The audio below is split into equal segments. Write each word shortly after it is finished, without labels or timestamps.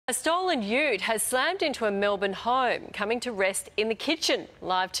A stolen ute has slammed into a Melbourne home, coming to rest in the kitchen.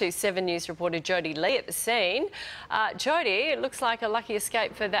 Live 2 7 News reporter Jody Lee at the scene. Jody, it looks like a lucky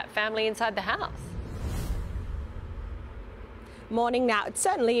escape for that family inside the house. Morning now. It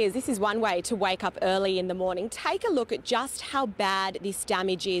certainly is. This is one way to wake up early in the morning. Take a look at just how bad this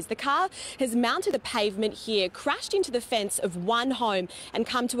damage is. The car has mounted the pavement here, crashed into the fence of one home and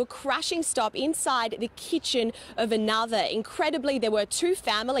come to a crashing stop inside the kitchen of another. Incredibly, there were two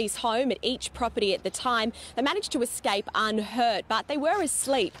families home at each property at the time. They managed to escape unhurt, but they were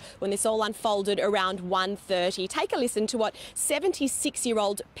asleep when this all unfolded around 1:30. Take a listen to what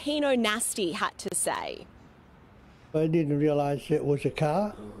 76-year-old Pino Nasty had to say. I didn't realise it was a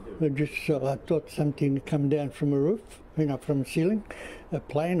car. I thought something come down from a roof, from a ceiling, a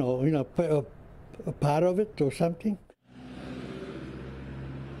plane or, a part of it or something.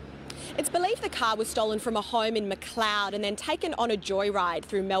 It's believed the car was stolen from a home in McLeod and then taken on a joyride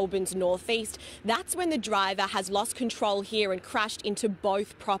through Melbourne's northeast. That's when the driver has lost control here and crashed into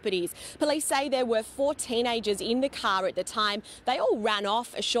both properties. Police say there were 4 teenagers in the car at the time. They all ran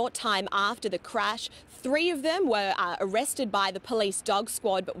off a short time after the crash. 3 of them were arrested by the police dog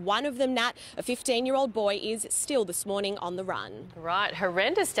squad, but one of them, Nat, a 15-year-old boy, is still this morning on the run. Right,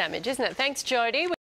 horrendous damage, isn't it? Thanks, Jody.